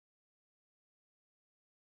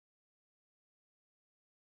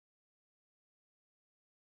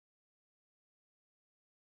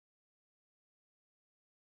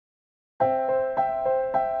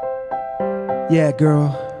Yeah,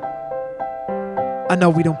 girl, I know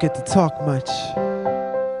we don't get to talk much,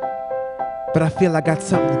 but I feel I got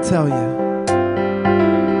something to tell you.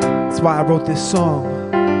 That's why I wrote this song.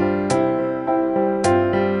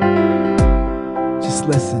 Just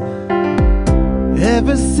listen.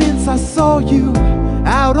 Ever since I saw you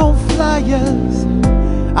out on flyers,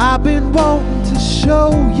 I've been wanting to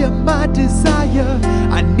show you my desire.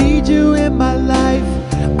 I need you in my life.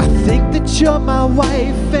 I think that you're my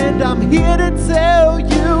wife, and I'm here to tell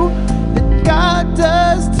you that God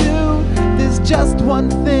does too. There's just one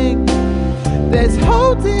thing that's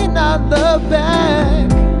holding our love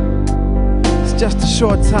back. It's just a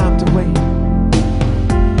short time to wait.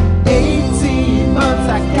 18 months,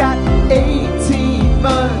 I got 18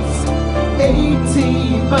 months.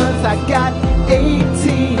 18 months, I got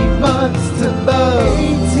 18 months to love.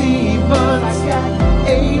 18 months, I got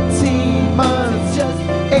 18 months. Just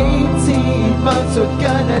 18 months, we're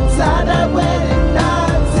gonna tie that wedding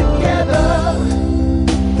knot together.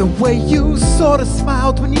 The way you sorta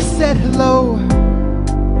smiled when you said hello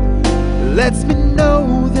lets me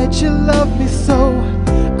know that you love me so.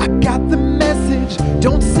 I got the message,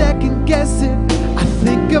 don't second guess it. I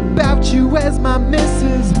think about you as my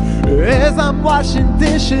missus. As I'm washing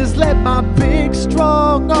dishes, let my big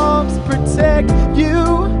strong arms protect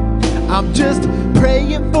you. I'm just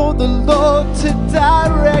praying for the Lord to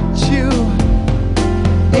direct you.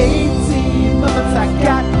 18 months, I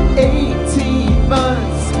got 18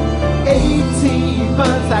 months. 18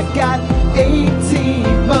 months, I got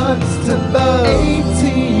 18 months to love.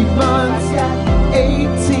 18 months, I got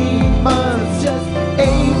 18 months. Just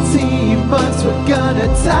 18 months, we're gonna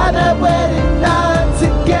tie that wedding knot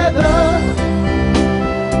together.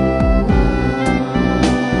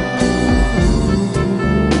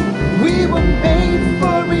 We were made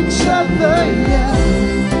for each other, yeah.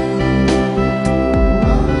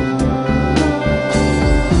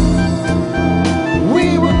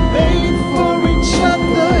 We were made for each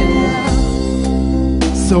other,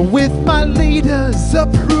 yeah. So with my leader's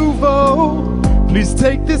approval, please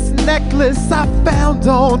take this necklace I found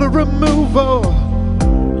on a removal.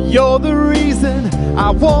 You're the reason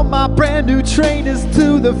I wore my brand new trainers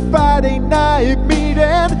to the Friday night meeting.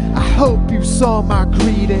 I hope you saw my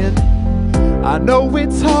greeting. I know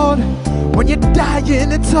it's hard when you're dying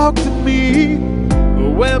to talk to me,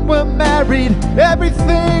 but when we're married,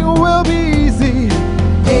 everything will be easy.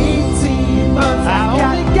 18 months, I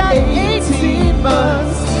only got 18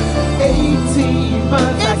 months. 18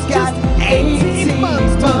 months, I got 18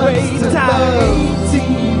 months to wait.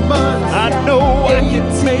 18 months, I know I can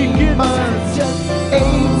make it.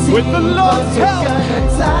 With the Lord's help,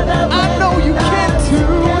 I know you can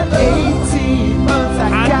too. 18 months,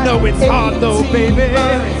 I know it's hard though, baby.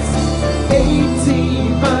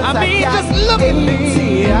 18 months, I mean, just look at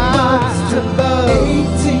me. 18 months to love.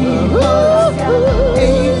 18 months,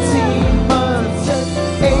 18 months, just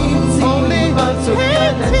 18 months, we're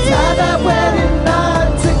gonna tie that wedding knot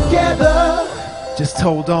together. Just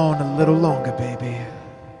hold on a little longer, baby.